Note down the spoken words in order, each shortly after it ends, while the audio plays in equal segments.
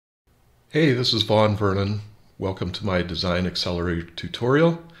Hey, this is Vaughn Vernon. Welcome to my Design Accelerator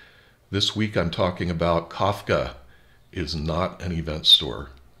tutorial. This week I'm talking about Kafka is not an event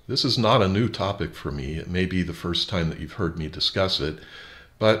store. This is not a new topic for me. It may be the first time that you've heard me discuss it,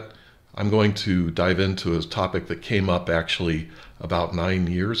 but I'm going to dive into a topic that came up actually about 9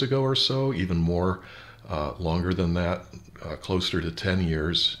 years ago or so, even more, longer than that, closer to 10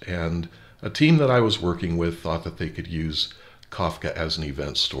 years. And a team that I was working with thought that they could use Kafka as an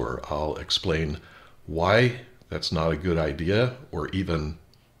event store. I'll explain why that's not a good idea, or even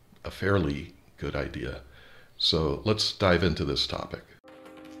a fairly good idea. So let's dive into this topic.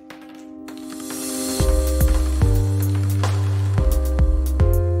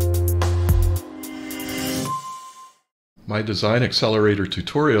 My Design Accelerator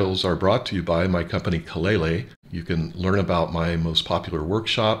tutorials are brought to you by my company Kalele. You can learn about my most popular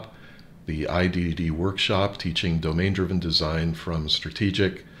workshop, the IDD workshop, teaching domain-driven design from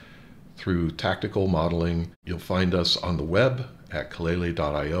strategic through tactical modeling. You'll find us on the web at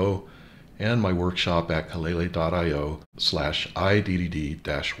kalele.io and my workshop at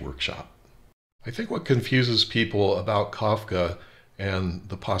kalele.io/IDD-workshop. I think what confuses people about Kafka and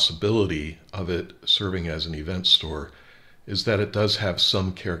the possibility of it serving as an event store is that it does have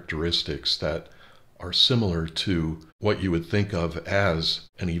some characteristics that are similar to what you would think of as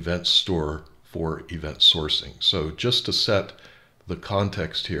an event store for event sourcing. So just to set the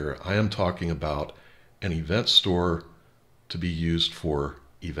context here, I am talking about an event store to be used for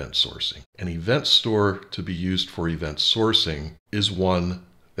event sourcing. An event store to be used for event sourcing is one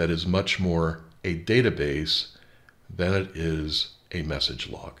that is much more a database than it is a message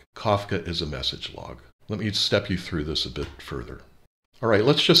log. Kafka is a message log. Let me step you through this a bit further. All right,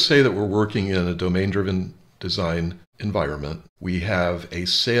 let's just say that we're working in a domain-driven design environment. We have a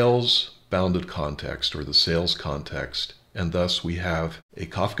sales-bounded context, or the sales context, and thus we have a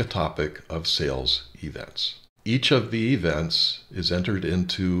Kafka topic of sales events. Each of the events is entered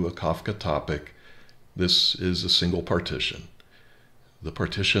into a Kafka topic. This is a single partition. The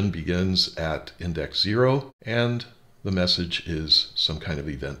partition begins at index 0, and the message is some kind of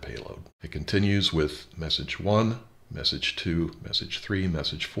event payload. It continues with message 1, message 2, message 3,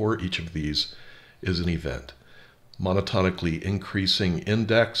 message 4. Each of these is an event. Monotonically increasing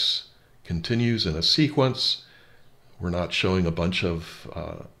index continues in a sequence. We're not showing a bunch of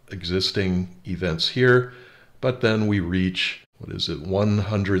existing events here, but then we reach,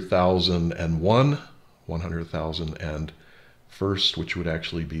 100,001, 100,000 and first, which would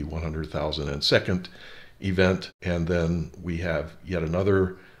actually be 100,002nd event, and then we have yet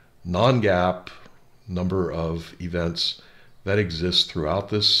another non-gap number of events that exist throughout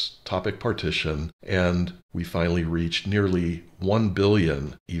this topic partition, and we finally reach nearly 1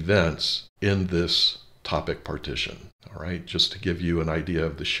 billion events in this topic partition. All right, just to give you an idea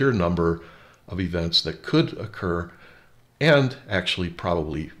of the sheer number of events that could occur, and actually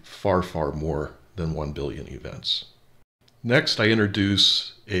probably far, far more than 1 billion events. Next, I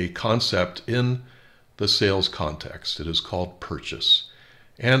introduce a concept in the sales context. It is called purchase,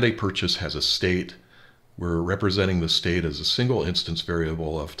 and a purchase has a state. We're representing the state as a single instance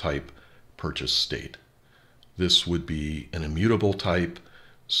variable of type purchase state. This would be an immutable type,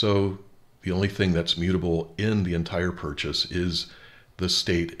 so the only thing that's mutable in the entire purchase is the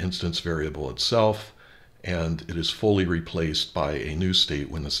state instance variable itself, and it is fully replaced by a new state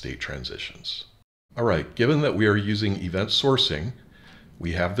when the state transitions. All right, given that we are using event sourcing,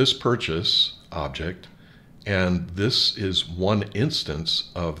 we have this purchase object, and this is one instance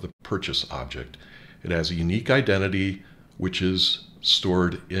of the purchase object. It has a unique identity which is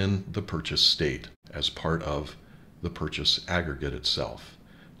stored in the purchase state as part of the purchase aggregate itself.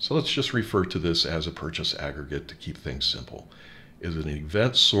 So let's just refer to this as a purchase aggregate to keep things simple. It's an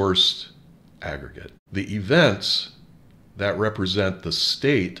event-sourced aggregate. The events that represent the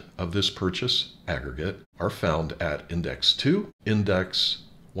state of this purchase aggregate are found at index 2, index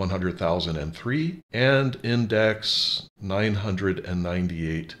 100,003, and index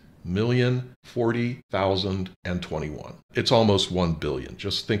 998,040,021. It's almost 1 billion.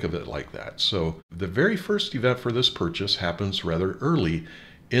 Just think of it like that. So the very first event for this purchase happens rather early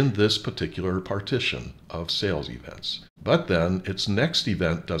in this particular partition of sales events. But then its next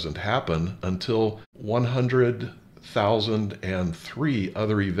event doesn't happen until 100,003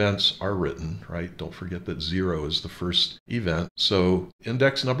 other events are written, right? Don't forget that 0 is the first event. So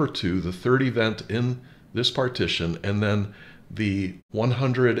index number 2, the third event in this partition, and then the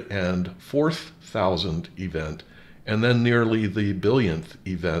 104,000th event, and then nearly the billionth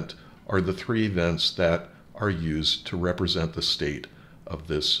event are the 3 events that are used to represent the state of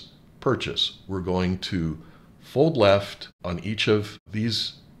this purchase. We're going to fold left on each of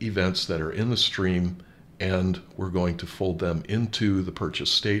these events that are in the stream, and we're going to fold them into the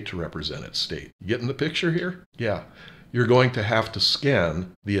purchase state to represent its state. Getting the picture here? Yeah. You're going to have to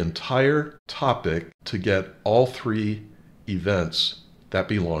scan the entire topic to get all three events that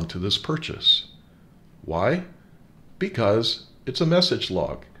belong to this purchase. Why? Because it's a message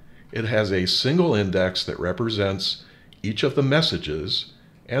log. It has a single index that represents each of the messages.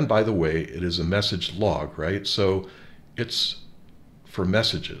 And by the way, it is a message log, right? So it's for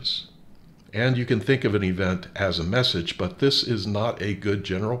messages. And you can think of an event as a message, but this is not a good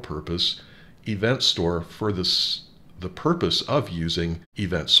general purpose event store for the purpose of using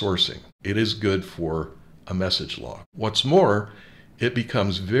event sourcing. It is good for a message log. What's more, it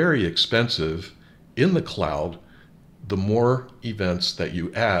becomes very expensive in the cloud the more events that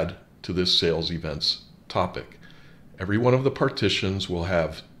you add to this sales events topic. Every one of the partitions will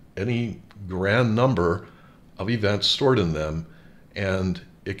have any grand number of events stored in them, and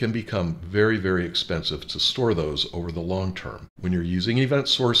it can become very, very expensive to store those over the long term. When you're using event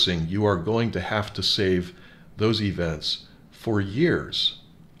sourcing, you are going to have to save those events for years,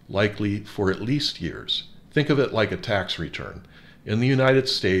 likely for at least years. Think of it like a tax return. In the United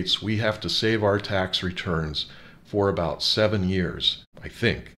States, we have to save our tax returns for about 7 years, I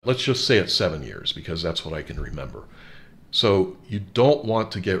think. Let's just say it's 7 years because that's what I can remember. So you don't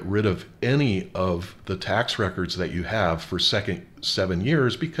want to get rid of any of the tax records that you have for 7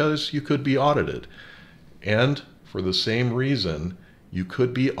 years because you could be audited. And for the same reason, you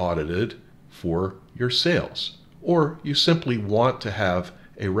could be audited for your sales. Or you simply want to have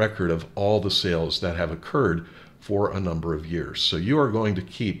a record of all the sales that have occurred for a number of years. So you are going to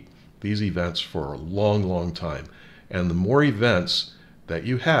keep these events for a long, long time. And the more events that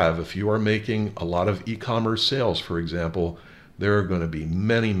you have, if you are making a lot of e-commerce sales, for example, there are going to be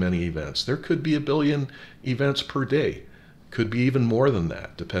many, many events. There could be 1 billion events per day. Could be even more than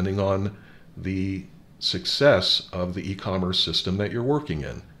that, depending on the success of the e-commerce system that you're working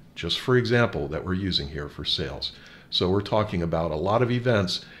in. Just for example, that we're using here for sales. So we're talking about a lot of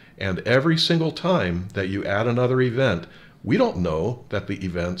events, and every single time that you add another event, we don't know that the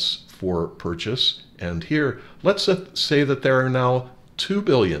events for purchase, and here, let's say that there are now 2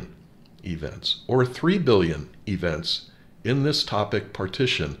 billion events or 3 billion events in this topic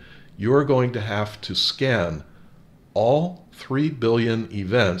partition. You are going to have to scan all 3 billion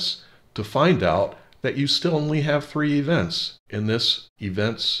events to find out that you still only have 3 events in this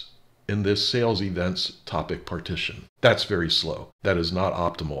sales events topic partition. That's very slow. That is not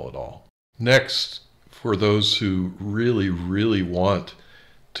optimal at all. Next, for those who really, really want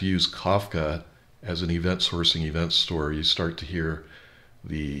to use Kafka as an event sourcing event store, you start to hear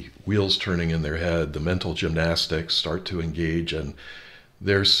the wheels turning in their head, the mental gymnastics start to engage, and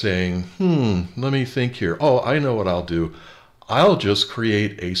they're saying, let me think here. Oh, I know what I'll do. I'll just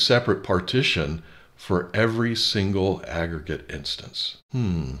create a separate partition for every single aggregate instance.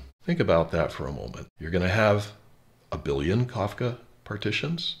 Think about that for a moment. You're going to have 1 billion Kafka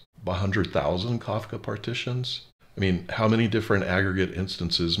partitions, 100,000 Kafka partitions. I mean, how many different aggregate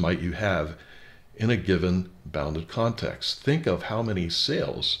instances might you have in a given bounded context? Think of how many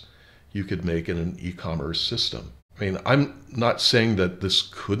sales you could make in an e-commerce system. I mean, I'm not saying that this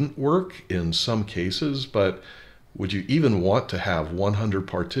couldn't work in some cases, but would you even want to have 100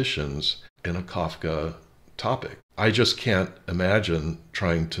 partitions in a Kafka topic? I just can't imagine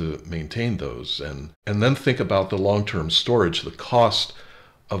trying to maintain those. And then think about the long-term storage, the cost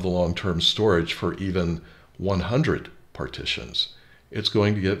of the long-term storage for even 100 partitions. It's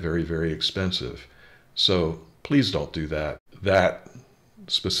going to get very, very expensive. So please don't do that. That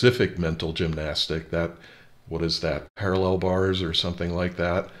specific mental gymnastic, what is that, parallel bars or something like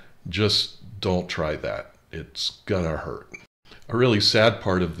that, just don't try that. It's gonna hurt. A really sad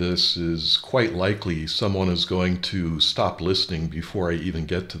part of this is quite likely someone is going to stop listening before I even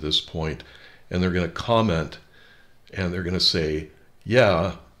get to this point, and they're going to comment and they're going to say,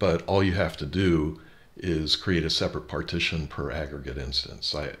 yeah, but all you have to do is create a separate partition per aggregate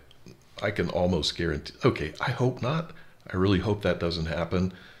instance. I can almost guarantee, okay, I hope not. I really hope that doesn't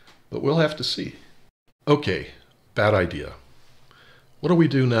happen, but we'll have to see. Okay, bad idea. What do we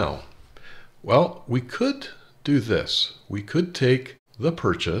do now? Well, we could do this. We could take the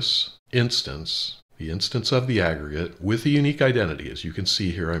purchase instance, the instance of the aggregate with a unique identity. As you can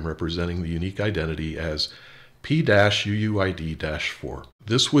see here, I'm representing the unique identity as P-UUID-4.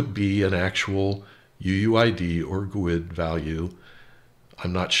 This would be an actual UUID or GUID value.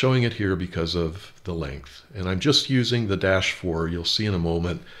 I'm not showing it here because of the length, and I'm just using the -4. You'll see in a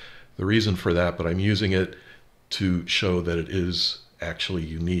moment the reason for that, but I'm using it to show that it is actually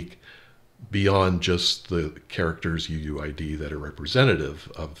unique. beyond just the characters UUID that are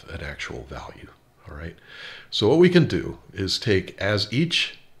representative of an actual value. All right. So what we can do is take as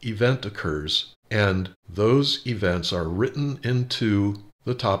each event occurs, and those events are written into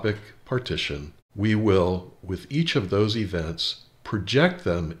the topic partition, we will, with each of those events, project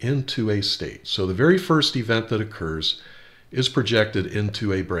them into a state. So the very first event that occurs is projected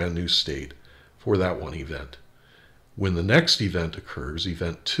into a brand new state for that one event. When the next event occurs,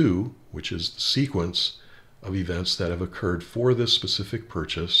 event 2, which is the sequence of events that have occurred for this specific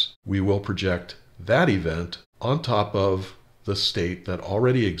purchase, we will project that event on top of the state that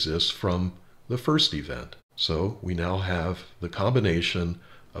already exists from the first event. So we now have the combination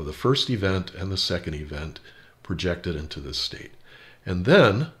of the first event and the second event projected into this state. And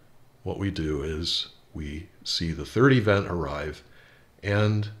then what we do is we see the third event arrive,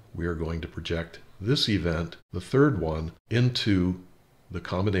 and we are going to project this event, the third one, into the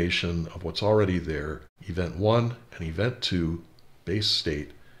combination of what's already there, event 1 and event 2 base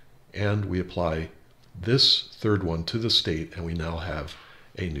state, and we apply this third one to the state, and we now have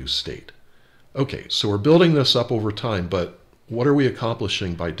a new state. Okay, so we're building this up over time, but what are we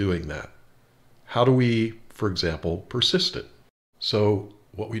accomplishing by doing that? How do we, for example, persist it? So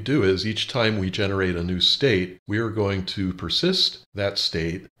what we do is each time we generate a new state, we are going to persist that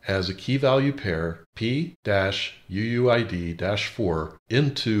state as a key value pair P-UUID-4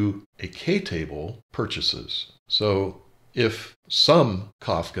 into a K-table purchases. So if some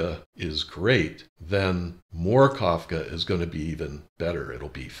Kafka is great, then more Kafka is going to be even better. It'll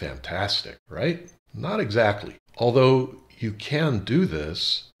be fantastic, right? Not exactly. Although you can do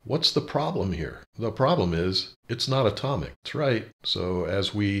this, what's the problem here? The problem is it's not atomic. That's right. So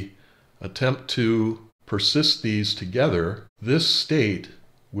as we attempt to persist these together, this state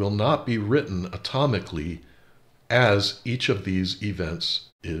will not be written atomically as each of these events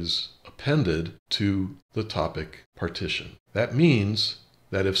is appended to the topic partition. That means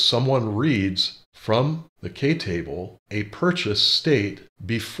that if someone reads from the K-table a purchase state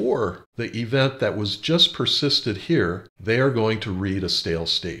before the event that was just persisted here, they are going to read a stale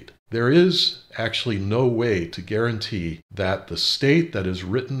state. There is actually no way to guarantee that the state that is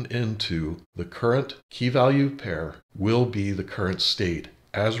written into the current key value pair will be the current state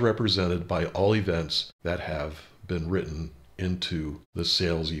as represented by all events that have been written into the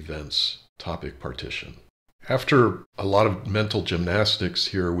sales events topic partition. After a lot of mental gymnastics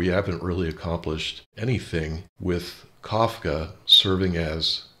here, we haven't really accomplished anything with Kafka serving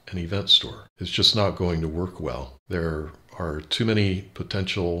as an event store. It's just not going to work well. There are too many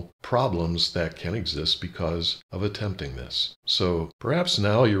potential problems that can exist because of attempting this. So perhaps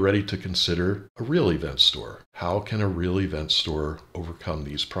now you're ready to consider a real event store. How can a real event store overcome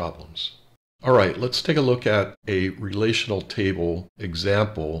these problems? All right, let's take a look at a relational table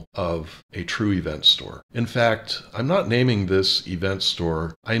example of a true event store. In fact, I'm not naming this event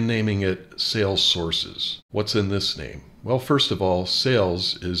store, I'm naming it sales sources. What's in this name? Well, first of all,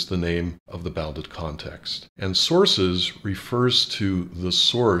 sales is the name of the bounded context. And sources refers to the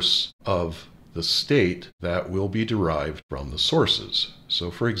source of the state that will be derived from the sources.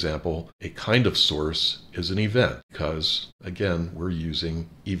 So for example, a kind of source is an event because, again, we're using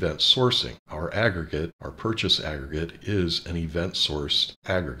event sourcing. Our aggregate, our purchase aggregate, is an event-sourced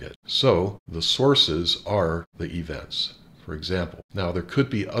aggregate. So the sources are the events, for example. Now, there could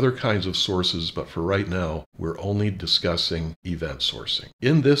be other kinds of sources, but for right now, we're only discussing event sourcing.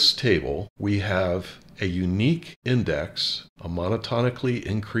 In this table, we have a unique index, a monotonically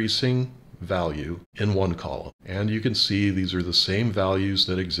increasing value in one column. And you can see these are the same values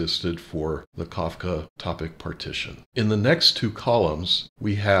that existed for the Kafka topic partition. In the next two columns,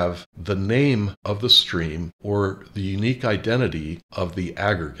 we have the name of the stream or the unique identity of the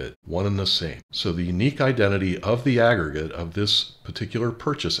aggregate, one and the same. So the unique identity of the aggregate of this particular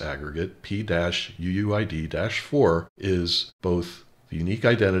purchase aggregate, P-UUID-4, is both the unique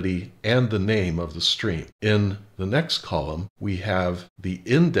identity and the name of the stream. In the next column, we have the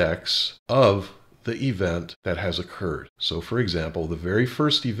index of the event that has occurred. So for example, the very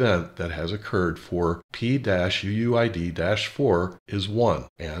first event that has occurred for P-UUID-4 is 1,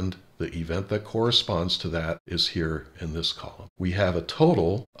 and the event that corresponds to that is here in this column. We have a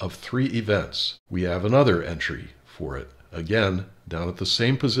total of 3 events. We have another entry for it. Again, down at the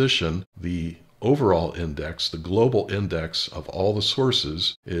same position, the overall index, the global index of all the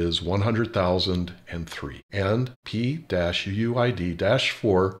sources, is 100,003. And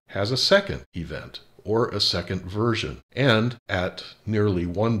P-UUID-4 has a second event, or a second version. And at nearly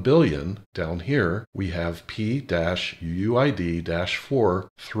 1 billion down here, we have P-UUID-4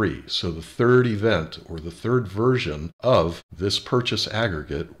 3. So the third event or the third version of this purchase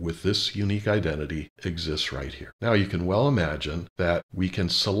aggregate with this unique identity exists right here. Now you can well imagine that we can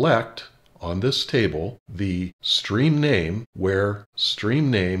select on this table the stream name where stream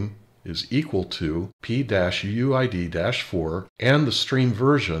name is equal to P-UUID-4 and the stream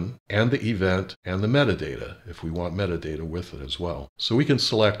version and the event and the metadata if we want metadata with it as well. So we can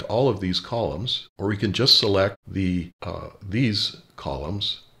select all of these columns, or we can just select these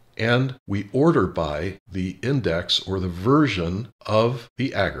columns, and we order by the index or the version of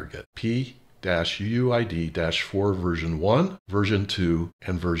the aggregate. P-UUID-4 version 1, version 2,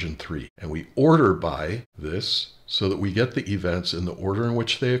 and version 3. And we order by this so that we get the events in the order in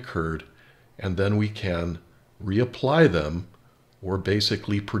which they occurred, and then we can reapply them or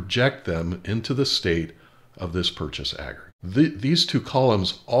basically project them into the state of this purchase aggregate. These two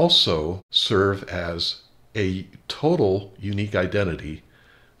columns also serve as a total unique identity.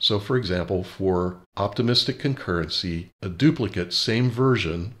 So for example, for optimistic concurrency, a duplicate same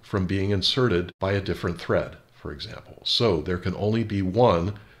version from being inserted by a different thread, for example. So there can only be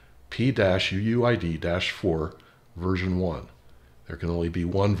one P-UUID-4 version 1. There can only be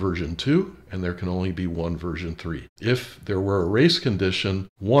one version 2, and there can only be one version 3. If there were a race condition,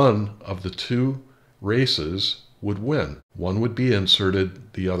 one of the two races would win. One would be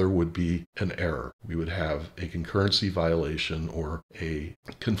inserted, the other would be an error. We would have a concurrency violation or a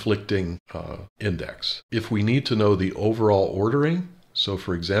conflicting index. If we need to know the overall ordering, so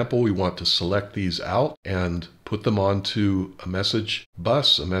for example, we want to select these out and put them onto a message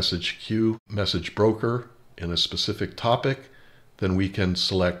bus, a message queue, message broker in a specific topic, then we can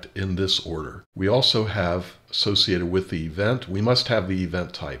select in this order. We also have associated with the event, we must have the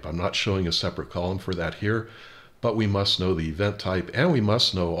event type. I'm not showing a separate column for that here, but we must know the event type, and we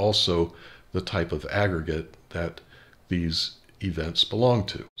must know also the type of aggregate that these events belong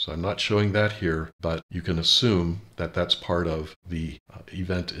to. So I'm not showing that here, but you can assume that that's part of the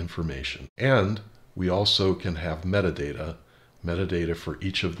event information. And we also can have metadata for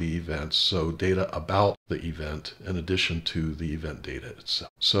each of the events, so data about the event in addition to the event data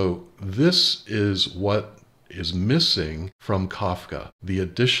itself. So this is what is missing from Kafka. The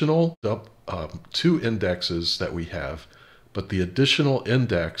additional two indexes that we have, but the additional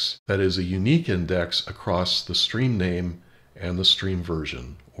index that is a unique index across the stream name and the stream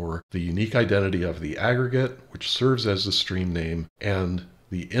version, or the unique identity of the aggregate, which serves as the stream name, and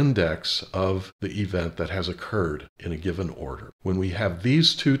the index of the event that has occurred in a given order. When we have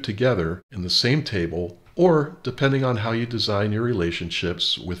these two together in the same table, or depending on how you design your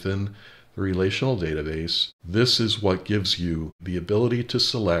relationships within the relational database, this is what gives you the ability to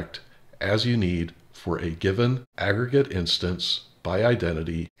select as you need for a given aggregate instance by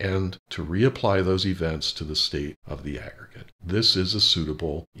identity and to reapply those events to the state of the aggregate. This is a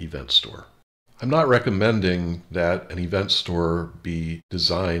suitable event store. I'm not recommending that an event store be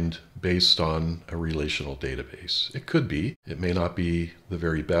designed based on a relational database. It could be. It may not be the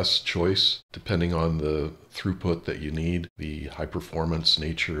very best choice, depending on the throughput that you need, the high performance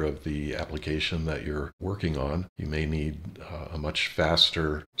nature of the application that you're working on. You may need a much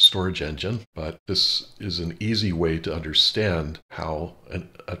faster storage engine, but this is an easy way to understand how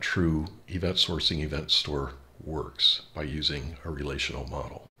a true event sourcing event store works by using a relational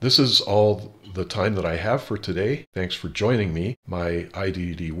model. This is all the time that I have for today. Thanks for joining me. My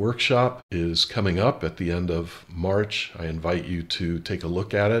IDD workshop is coming up at the end of March. I invite you to take a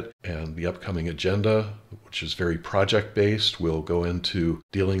look at it, and the upcoming agenda, which is very project-based, will go into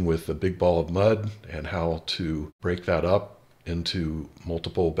dealing with the big ball of mud and how to break that up into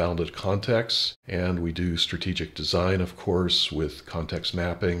multiple bounded contexts. And we do strategic design, of course, with context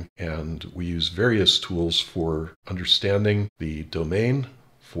mapping, and we use various tools for understanding the domain,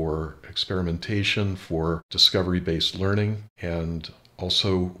 for experimentation, for discovery-based learning, and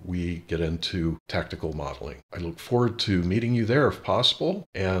also we get into tactical modeling. I look forward to meeting you there if possible,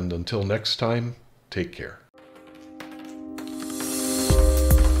 and until next time, take care.